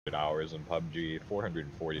hours in PUBG,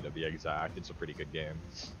 440 to be exact. It's a pretty good game.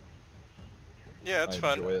 Yeah, it's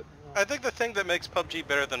fun. Enjoy it. I think the thing that makes PUBG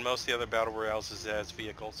better than most of the other battle royales is it has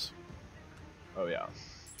vehicles. Oh yeah.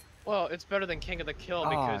 Well, it's better than King of the Kill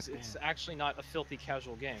because it's actually not a filthy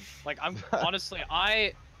casual game. Like, I'm honestly,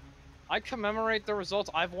 I commemorate the results.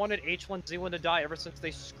 I've wanted H1Z1 to die ever since they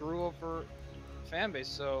screw over fanbase.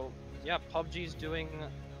 So yeah, PUBG's doing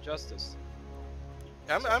justice.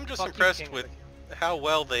 I'm just impressed with how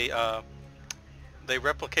well they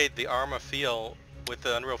replicate the Arma feel with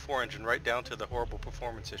the Unreal 4 engine right down to the horrible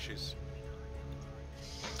performance issues.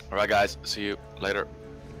 Alright guys, see you later.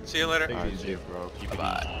 See you later. Take it easy, bro. Keep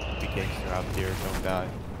Bye. it gangster out there, don't die.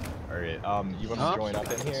 Alright, you want to join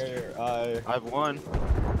up in here? I have one.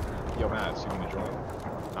 Yo, Matt, you want to join?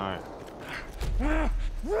 Alright. I'm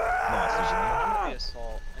gonna be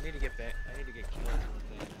assault. I need to get killed.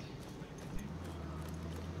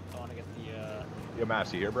 I want to get the Yo,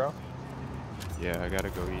 Matt, you here, bro? Yeah, I gotta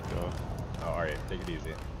go eat though. Oh, alright, take it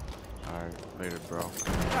easy. Alright, later, bro.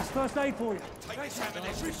 That's first aid for you.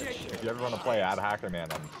 If you ever want to play Ad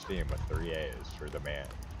Hackerman on Steam with 3 A's for the man.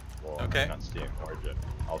 Well, Okay. not Steam, Origin.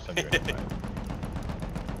 I'll send you an invite.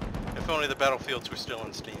 If only the battlefields were still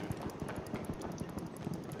in Steam.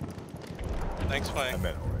 Thanks, I Fang.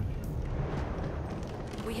 meant Origin.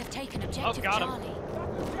 We have taken objective got him. Charlie.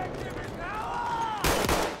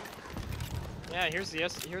 yeah. Here's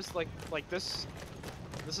like this.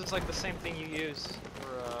 This is like the same thing you use for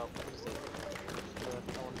what is it?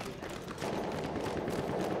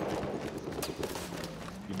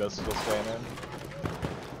 You both still staying in?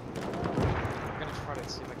 I'm gonna try to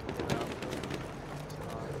see if I can get it out.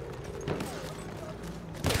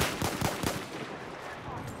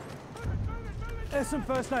 There's some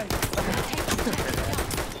first aid.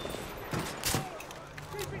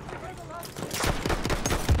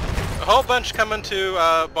 A whole bunch coming to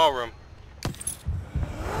Ballroom.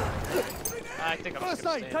 I think I'm just First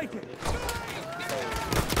gonna aid, stay take there. it.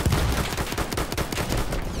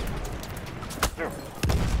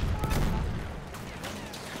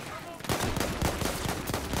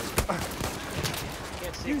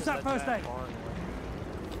 Can't see Use it that first aid. far anyway.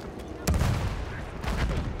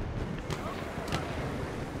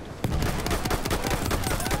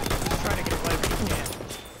 Just trying to get away, but you can't.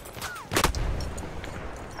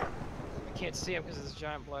 I can't see him because of this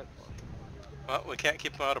giant black. Well, we can't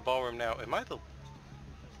keep them out of Ballroom now. Am I the...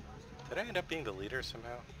 Did I end up being the leader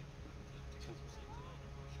somehow?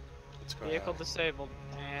 What's going Vehicle on? disabled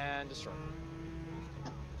and destroyed.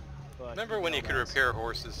 But Remember when you could that's- repair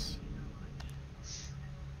horses?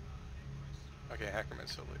 Okay,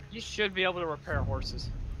 Hackerman's still leader. You should be able to repair horses,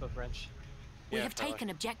 the French. We Yeah, have probably. taken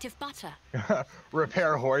objective butter.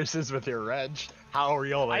 Repair horses with your wrench? How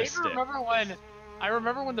realistic. I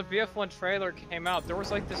remember when the BF1 trailer came out, there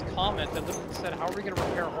was like this comment that literally said, how are we going to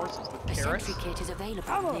repair horses with A carrots? sentry kit is available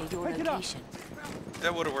Ammo, near your pick it up. location.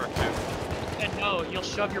 That would have worked too. And no, you'll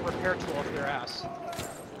shove your repair tool up their ass.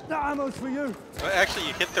 That ammo's for you. Well, actually,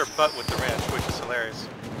 you hit their butt with the wrench, which is hilarious.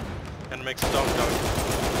 And it makes a dog.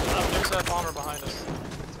 There's a bomber behind us.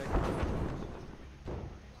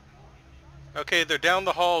 Okay, they're down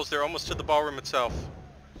the halls. They're almost to the Ballroom itself.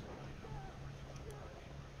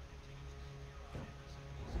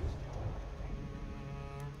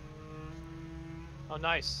 Oh,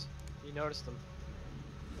 nice. You noticed them.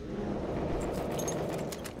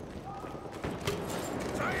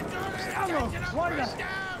 Ammo. Right there.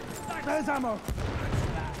 There's ammo.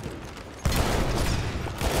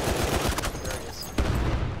 There he is.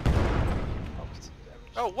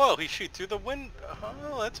 Oh, whoa, he shoots through the window.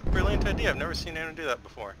 Oh, that's a brilliant idea. I've never seen anyone do that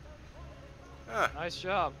before. Ah. Nice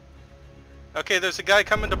job. Okay, there's a guy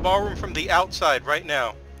coming to Ballroom from the outside right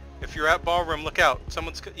now. If you're at Ballroom, look out.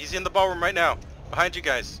 He's in the Ballroom right now. Behind you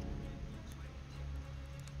guys.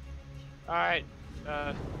 Alright.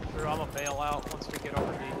 Drew, I'm gonna bail out once we get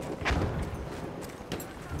over the...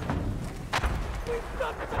 We've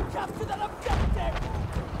got to capture that objective.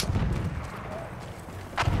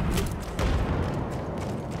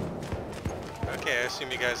 Okay, I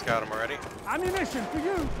assume you guys got him already. Ammunition for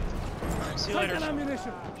you. See you Take later. that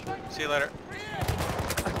ammunition. See you later.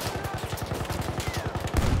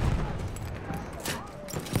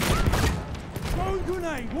 Throw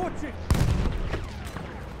grenade. Watch it.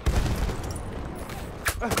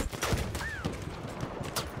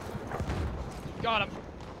 Got him.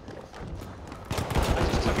 I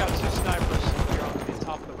just took out 2 snipers. You're on the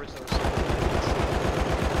top of the ridge. Just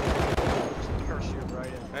parachute right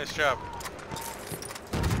in. Nice job.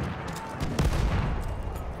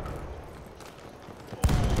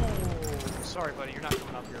 Sorry, buddy, you're not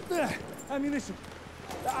coming up here. There. Ammunition.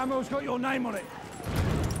 That ammo's got your name on it.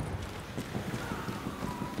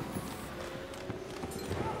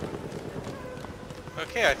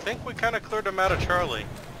 Okay, I think we kind of cleared them out of Charlie.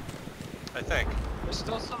 I think. There's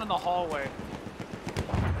still some in the hallway.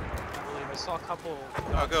 I believe I saw a couple.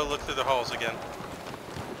 I'll go look through the halls again.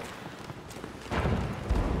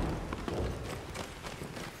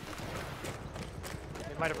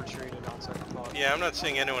 They might have retreated on second thought. Yeah, I'm not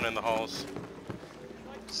seeing anyone in the halls.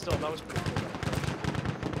 Still, that was pretty cool.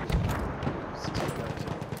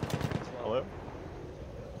 Hello?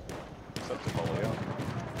 What's up, Napoleon?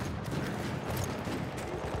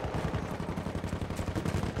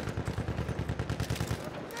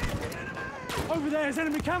 Over there is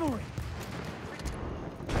enemy cavalry.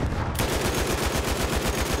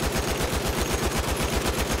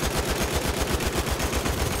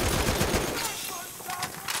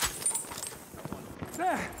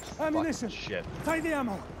 There, ammunition. Shit. Take the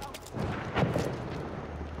ammo.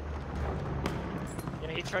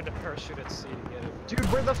 Yeah, he tried to parachute at sea to get it. Dude,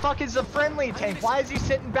 where the fuck is the friendly tank? Why is he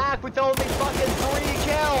sitting back with only fucking 3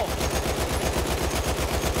 kills?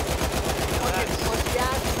 Fucking pussy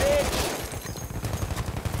ass bitch.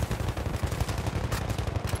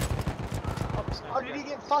 How did he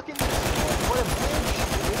get fucking destroyed? What a bitch,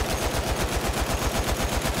 dude.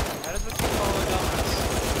 That is what you call a dumbass.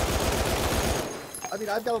 I mean,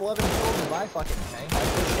 I've got 11 kills in my fucking tank. I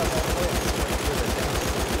pushed up all the way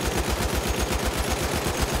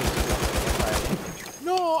and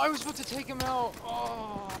No, I was about to take him out.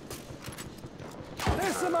 Oh.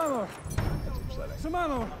 There's some ammo. That's upsetting. Some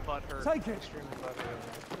ammo. Butthurt. Take it. Extremely butthurt.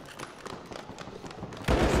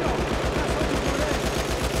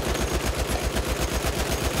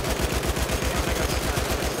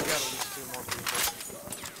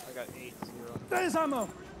 I got 8-0. There's ammo.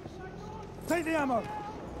 Take the ammo.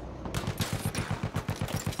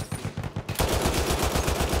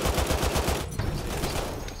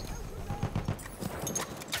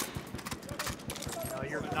 No,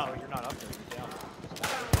 you're not up there. You're down.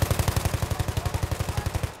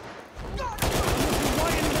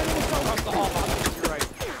 Across the hall, Bob. You're right.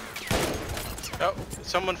 Oh,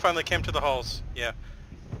 someone finally came to the halls. Yeah.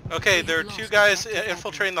 Okay, there are 2 guys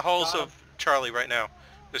infiltrating the halls of Charlie right now.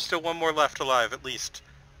 There's still one more left alive, at least,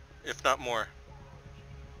 if not more.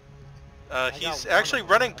 He's actually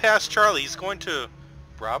running past Charlie. He's going to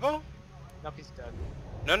Bravo? Nope, he's dead.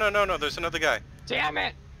 No. There's another guy. Damn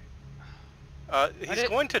it! He's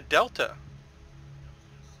going to Delta.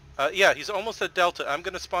 Yeah, he's almost at Delta. I'm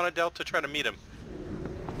going to spawn at Delta, try to meet him.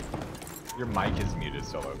 Your mic is muted,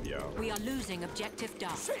 Solopio. We are losing objective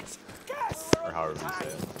Dark. Or however you say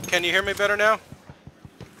it. Can you hear me better now?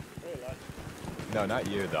 No, not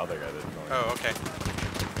you, the other guy that's going. Oh, okay.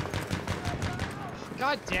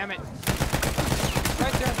 God damn it!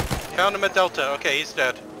 Right there. Found him at Delta. Okay, he's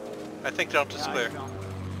dead. I think Delta's Yeah, clear. I found him.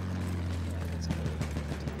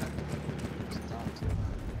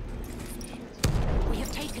 We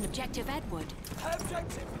have taken objective Edward. Her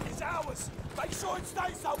objective is ours. Make sure it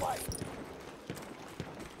stays that way.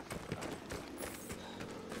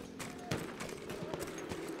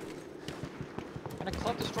 Can a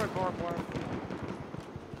club destroy barbed wire?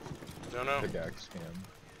 No. Pickaxe can.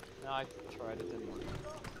 No, I tried. It didn't work.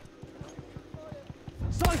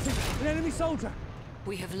 Sighted an enemy soldier.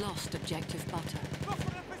 We have lost objective Butter. Look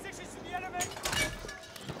for the positions of the enemy.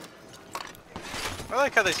 I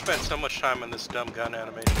like how they spent so much time on this dumb gun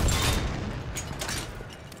animation.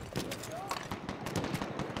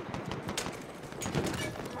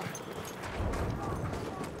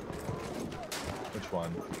 Which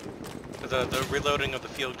one? The reloading of the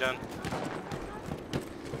field gun.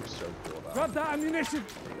 They're so cool though. Grab that ammunition.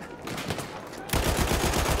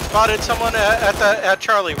 Spotted someone at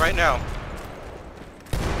Charlie right now.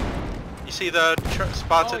 You see the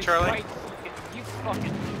spots at Charlie? Right. You fucking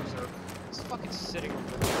loser. It's fucking sitting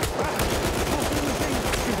over there.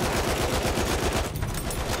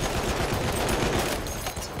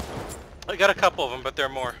 I got a couple of them, but there are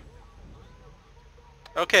more.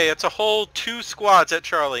 Okay, it's a whole 2 squads at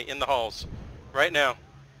Charlie in the halls right now.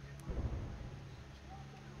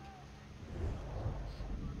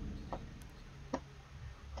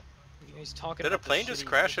 He's talking. Did a about the plane just shitty-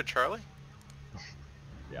 crash at Charlie?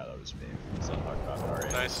 Yeah, that was me. So talk about it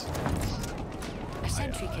already. Nice. A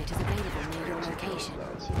sentry kit is available near your location.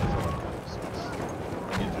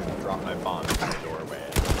 I need to drop my bomb in the doorway.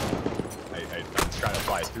 I'm trying to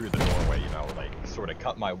fly through the doorway, you know, like sort of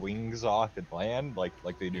cut my wings off and land like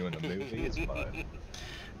they do in the movies, but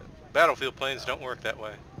Battlefield planes don't work that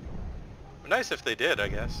way. Nice if they did, I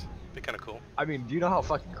guess. Be kind of cool. I mean, do you know how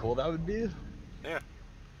fucking cool that would be? Yeah.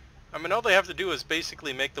 I mean, all they have to do is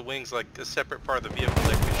basically make the wings like a separate part of the vehicle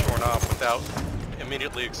that can be shorn off without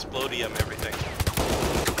immediately explodium everything.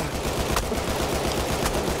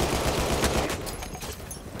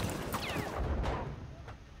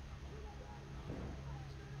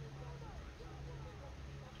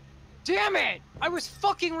 Damn it! I was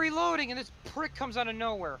fucking reloading and this prick comes out of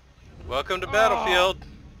nowhere. Welcome to Battlefield.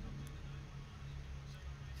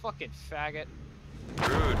 Fucking faggot.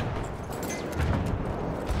 Rude.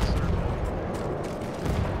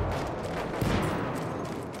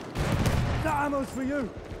 That ammo's for you.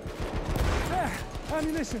 There,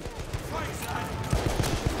 ammunition.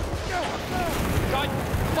 God,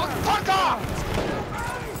 fuck off!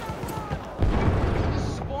 It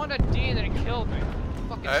spawned a D and then it killed me.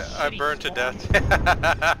 Fucking I shitty burned to spawn.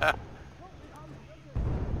 death.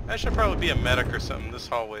 I should probably be a medic or something. This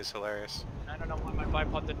hallway's hilarious. I don't know why my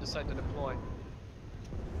bipod didn't decide to deploy.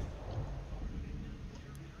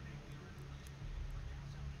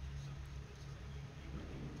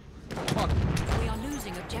 Fuck. We are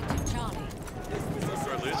losing objective Charlie.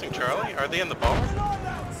 We're losing Charlie? Are they in the ballroom?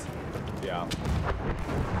 Yeah.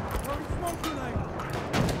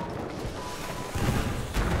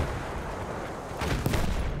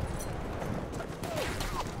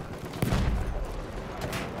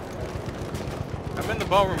 I'm in the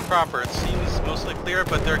ballroom proper. It seems mostly clear,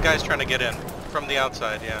 but there are guys trying to get in from the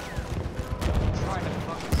outside, yeah. Trying to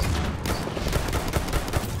fucking...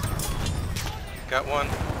 Got one.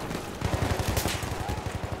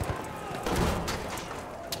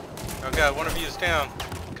 Oh god, one of you is down.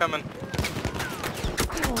 Coming.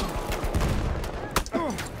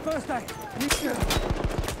 First aid.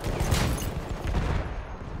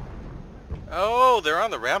 Oh, they're on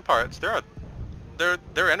the ramparts. They're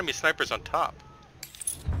enemy snipers on top.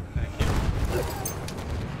 Thank you.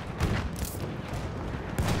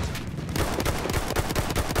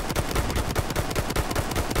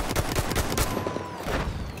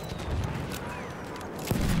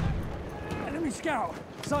 Enemy scout.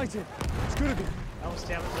 Sighted. It's good of you. That was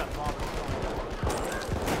damage that bomb.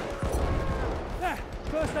 There.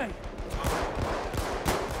 First aid.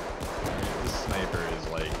 This sniper is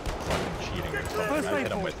like fucking cheating or something. I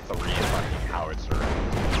hit him with 3 fucking howitzer.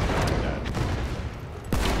 Dead.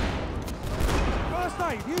 First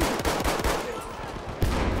aid. Use it.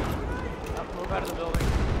 Move out of the building.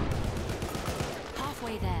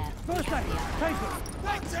 Halfway there. We First have aid. the upper Take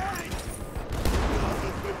hand. it.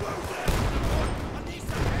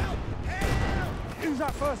 Use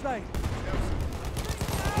that first aid.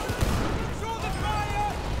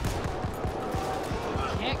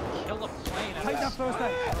 Can't kill a plane. Take that first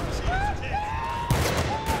aid.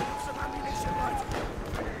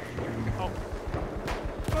 Oh,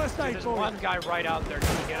 First aid there's for one you. guy right out there.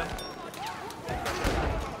 Can you get him?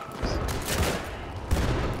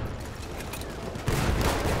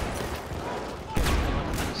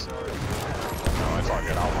 No, it's all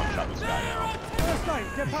good. I'll one-shot this guy now. First aid.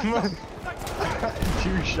 Get past him.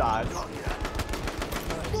 2 shots.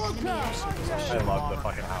 Enemy airship. I love the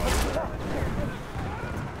fucking howitzer.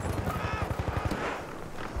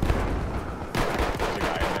 There's a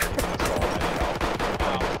guy in there. You can assault any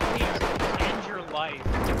help. Please end your life.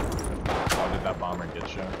 Oh, did that bomber get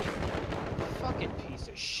you? Fucking piece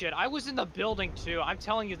of shit. I was in the building too. I'm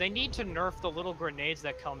telling you, they need to nerf the little grenades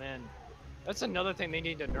that come in. That's another thing they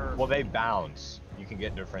need to nerf. Well, they bounce. You can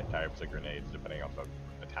get different types of grenades depending on the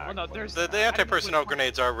attack. Well, no, there's The anti-personnel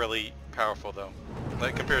grenades are really powerful though,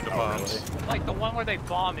 like compared to bombs. Really? like the one where they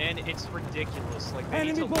bomb in. It's ridiculous. Like they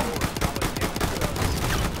need to Enemy lower bomb. how much damage it does.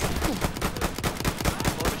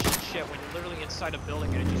 Load of shit when you're literally inside a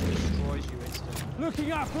building and it just destroys you instantly.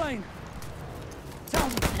 Looking at a plane. Tell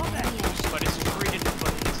me. Up there. Enemy airship. But it's treated,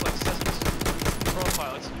 but it's like says in its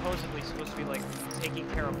profile. It's supposedly supposed to be like taking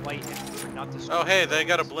care of light infantry, not destroying. Oh hey, they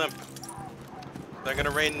got a blimp. They're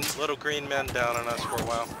gonna rain little green men down on us for a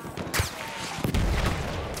while.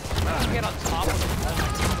 Why don't you get on top of them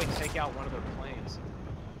and probably take out one of their planes?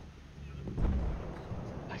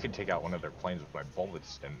 I could take out one of their planes if my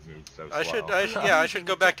bullets didn't move so slow. I should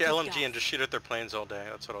go back to LMG and just shoot at their planes all day.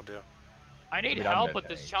 That's what I'll do. I need Dude, I'm help dead with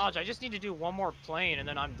this thanks. challenge. I just need to do one more plane and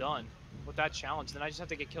then I'm done with that challenge. Then I just have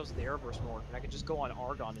to get kills with the airburst more, and I can just go on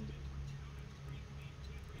Argon and.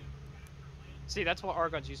 See, that's what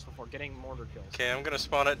Argon's useful for, getting mortar kills. Okay, I'm gonna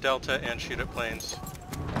spawn at Delta and shoot at planes.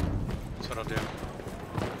 That's what I'll do.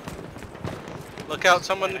 Look out,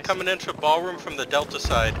 someone coming into Ballroom from the Delta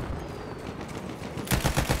side.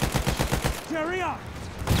 Jerry up.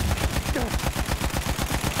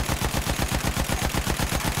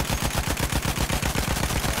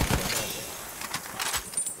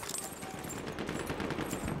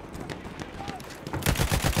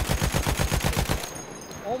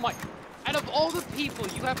 Oh my! Out of all the people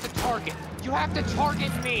you have to target me! Get the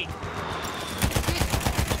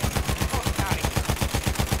fuck outta here.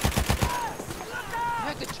 You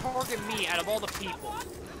have to target me out of all the people.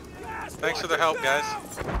 Thanks for the help, guys.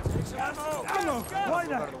 Ammo. Right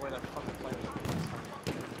Move out there. of the way, that fucking plane.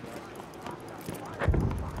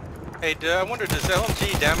 Hey, I wonder, does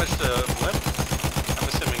LMG damage the blimp? I'm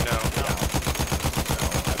assuming no.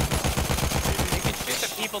 You can shoot the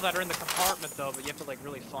people that are in the compartment though, but you have to like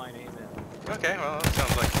really fine aim it. Okay, well, that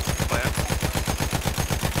sounds like a plan.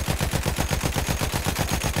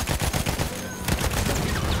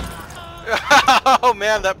 Oh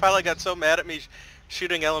man, that pilot got so mad at me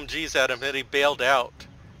shooting LMGs at him that he bailed out.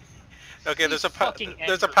 Okay, there's a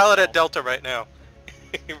pilot at Delta right now.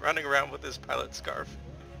 Running around with his pilot scarf.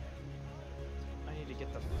 I need to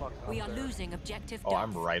get the fuck up We are there. losing objective. Oh,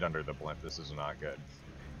 I'm right under the blimp. This is not good.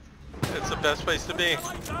 It's the best place to be.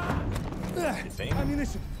 You think?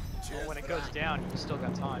 Ammunition. Well, when it goes down, you still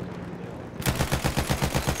got time.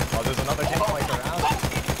 Oh, there's another tank like around.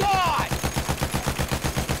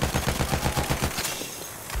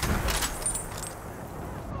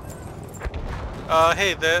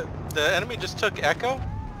 Hey, the enemy just took Echo?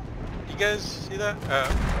 You guys see that?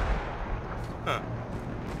 Huh.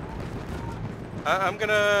 I'm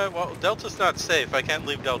gonna... Well, Delta's not safe. I can't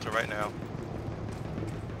leave Delta right now.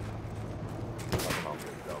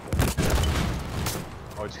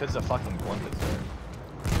 Oh, it's because the fucking blimp is there.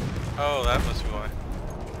 Oh, that must be why.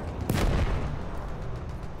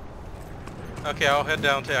 Okay, I'll head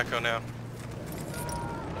down to Echo now.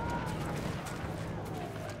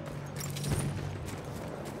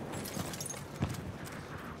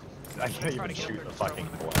 I can't even shoot the fucking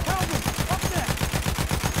blimp.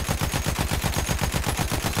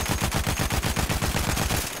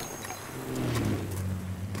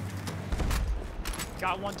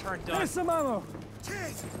 Got one turn done. There's some ammo.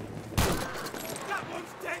 That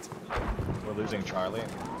one's dead. We're losing Charlie.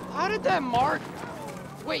 How did that mark?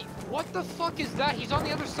 Wait, what the fuck is that? He's on the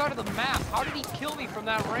other side of the map. How did he kill me from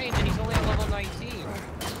that range and he's only at level 19?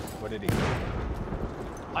 What did he do?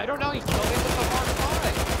 I don't know, he killed me with the Mark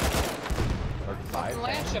 5. Mark Fucking 5?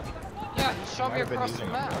 land ship. Yeah, he shot Might me have been across the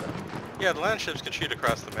using map. Yeah, the land ships can shoot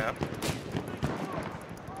across the map.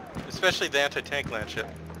 Especially the anti-tank land ship.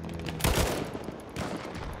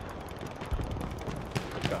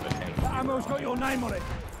 Got the tank. That ammo's got your name on it.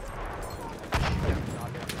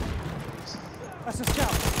 That's a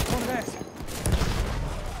scout. One of theirs.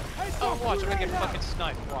 Hey, Oh, fuck, watch, you I'm gonna get right now. fucking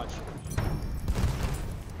sniped. Watch.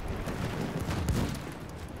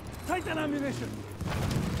 Take that ammunition.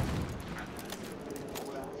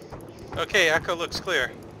 Okay, Echo looks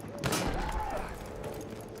clear.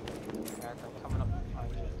 Coming up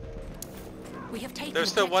behind you. We have taken. There's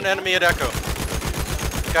still one objective enemy at Echo.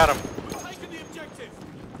 Got him.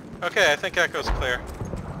 Okay, I think Echo's clear.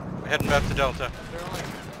 We're heading back to Delta. They're only...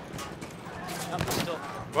 Nope, still.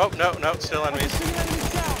 Whoa, no, still enemies. See an enemy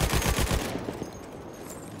scout.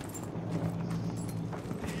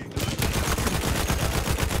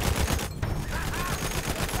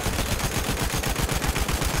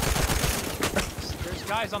 There's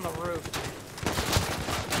guys on the roof.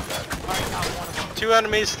 Alright, got one of them. 2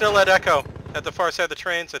 enemies still at Echo. At the far side of the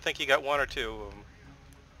trains. I think you got 1 or 2 of them.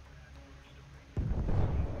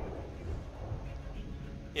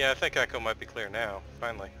 Yeah, I think Echo might be clear now,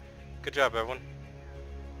 finally. Good job, everyone.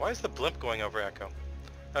 Why is the blimp going over Echo?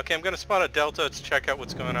 Okay, I'm gonna spawn at Delta to check out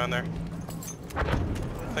what's going on there.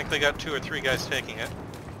 I think they got 2 or 3 guys taking it.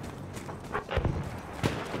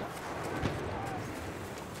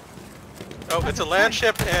 Oh, it's a land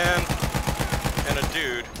ship and a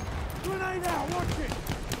dude. Grenade out. Watch it.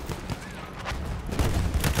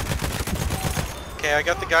 Okay, I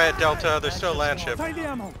got the guy at Delta. There's still a land ship. Take the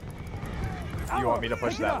ammo. You want me to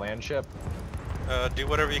push Pick it that up. land ship? Do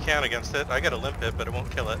whatever you can against it. I got a limp it, but it won't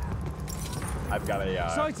kill it. I've got a,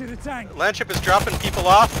 Sighted a tank. Land ship is dropping people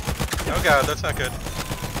off. Oh god, that's not good.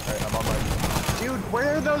 alright, I'm on my... Dude,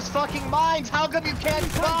 where are those fucking mines? How come you can't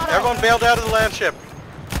spot 'em? Everyone bailed out of the land ship.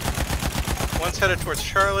 One's headed towards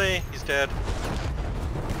Charlie. He's dead.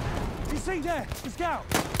 You see there? The scout.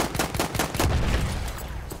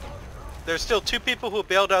 There's still 2 people who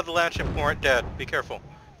bailed out of the land ship who aren't dead. Be careful.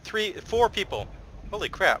 4 people. Holy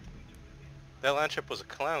crap. That land ship was a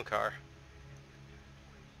clown car.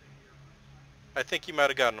 I think you might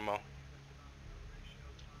have gotten them all.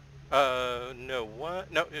 No,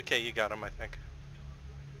 what? No, okay, you got them, I think.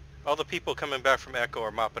 All the people coming back from Echo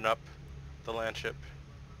are mopping up the land ship.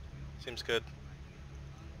 Seems good.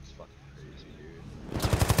 It's fucking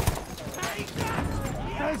crazy,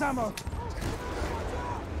 dude. There's ammo.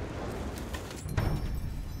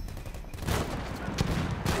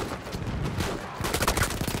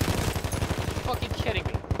 Fucking kidding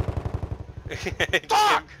me. He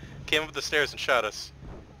just came up the stairs and shot us.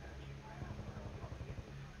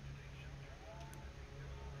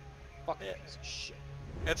 Fucking piece of shit.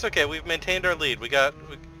 It's okay, we've maintained our lead. We got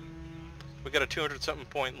a 200-something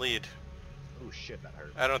point lead. Oh shit, that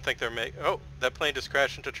hurt. I don't think they're Oh, that plane just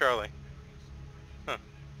crashed into Charlie. Huh.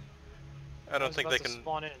 I don't think they can...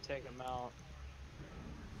 spawn in and take him out.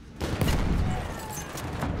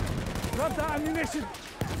 Grab that ammunition!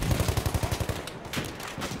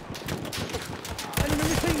 Enemy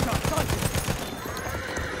machine gun, sighted!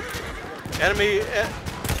 Enemy...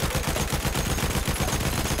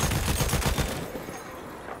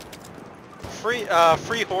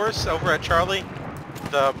 Free horse over at Charlie,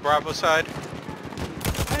 the Bravo side.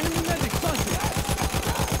 Enemy medic, sighted!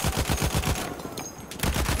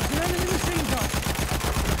 There's an enemy machine gun!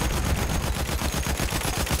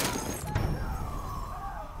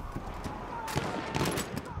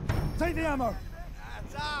 Take the ammo!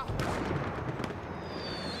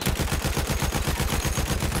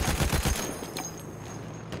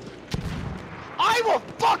 I will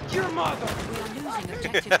fuck your mother! We are losing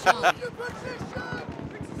objective Charlie.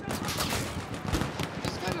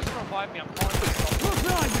 This guy just revived me. I'm calling myself. Look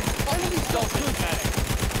behind me! Only self-medic.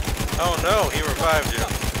 Oh no, he revived you.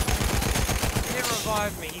 He didn't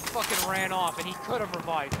revive me. He fucking ran off, and he could have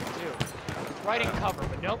revived me too. Right in cover,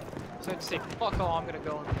 but nope. So I'd say, fuck all, I'm gonna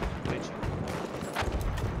go and bitch you.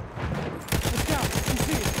 Look out, you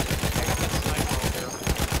see it? I got that sniper over there.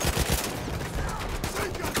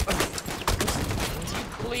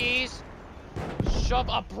 Please shove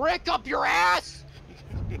a brick up your ass!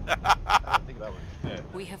 I think that was it.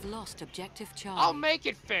 We have lost objective Charlie. I'll make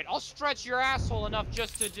it fit. I'll stretch your asshole enough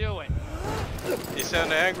just to do it. You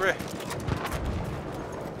sound angry.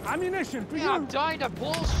 Ammunition for Yeah, you! I'm dying to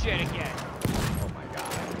bullshit again. Oh my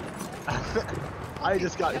god. I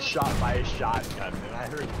just got shot by a shotgun and I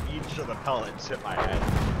heard each of the pellets hit my head.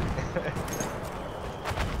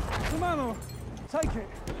 Some ammo! Take it!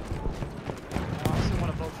 I honestly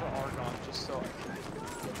want to vote for Argon just so I can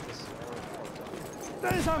get this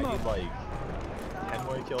There's I ammo! need like 10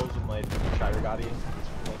 more kills with my Shirogati.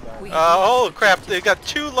 We Like Oh crap, they got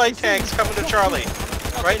 2 light tanks coming to Charlie.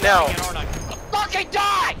 Right now. Fucking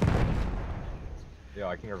die! Yo,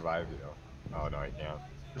 I can revive you. Oh no, I can't.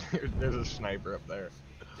 There's a sniper up there.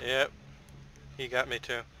 Yep. He got me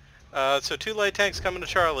too. So 2 light tanks coming to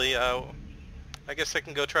Charlie. I guess I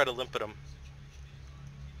can go try to limp at him.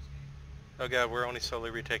 Oh god, we're only slowly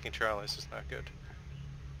retaking Charlie. This is not good.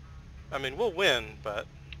 I mean, we'll win, but...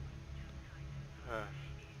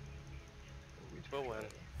 we'll win.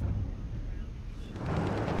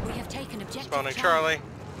 We have taken objective Spawning Charlie.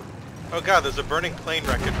 Oh god, there's a burning plane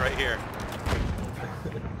wreckage right here.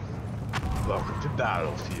 Welcome to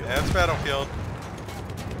Battlefield. Yeah, that's Battlefield.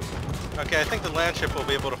 Okay, I think the land ship will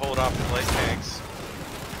be able to hold off the light tanks.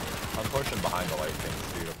 I'm pushing behind the light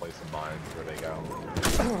things too to place some mines where they go.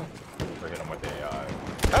 Or hit them with a,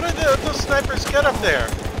 How did those snipers get up there?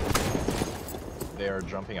 they are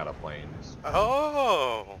jumping out of planes.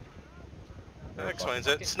 Oh! That explains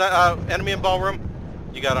it. Enemy in Ballroom.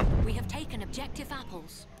 You got him. We have taken objective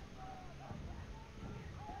apples.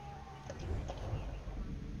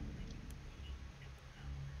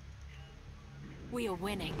 We are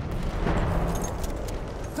winning.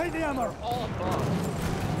 Take the ammo! All above.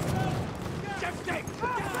 Just take!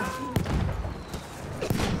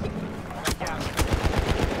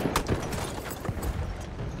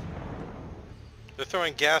 They're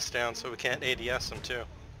throwing gas down so we can't ADS them too.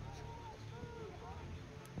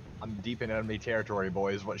 I'm deep in enemy territory,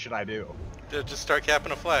 boys. What should I do? Just start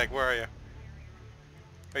capping a flag. Where are you?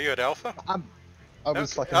 Are you at Alpha? I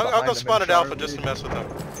was fucking I'll behind go them spawn in at Alpha Charlie. just to mess with them.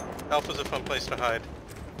 Alpha's a fun place to hide.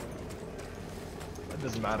 It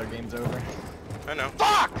doesn't matter. Game's over. I know.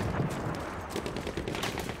 Fuck!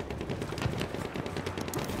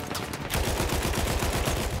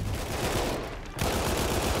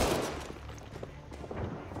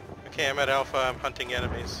 Okay, I'm at Alpha. I'm hunting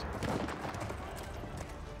enemies.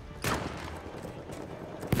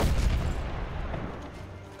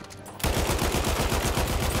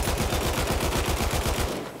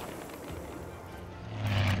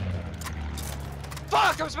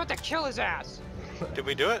 Fuck! I was about to kill his ass! Did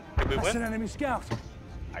we do it? Did we That's an win? enemy scout!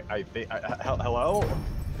 I think. Hello?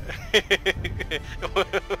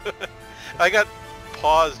 I got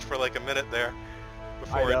paused for like a minute there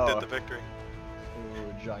before I know. it did the victory.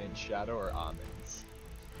 Ooh, giant shadow or almonds?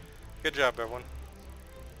 Good job, everyone.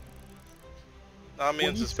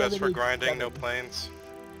 Amiens is best for grinding, no planes.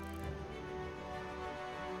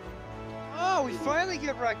 Oh, we finally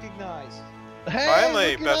get recognized!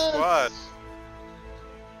 Finally, best squad.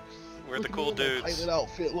 We're the cool dudes. Pilot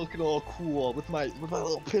outfit, looking all cool with my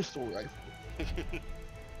little pistol rifle.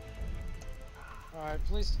 Alright,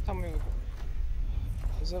 please tell me...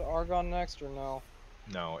 Is it Argon next or no?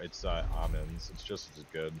 No, it's almonds. It's just as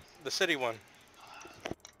good. The city one.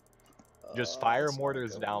 Just fire that's not a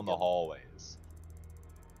mortars good down the one. hallways.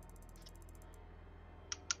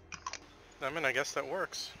 I mean, I guess that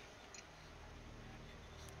works.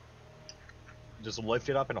 Just lift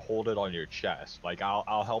it up and hold it on your chest. Like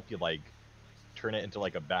I'll help you like turn it into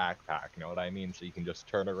like a backpack. You know what I mean? So you can just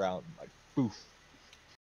turn around and like poof.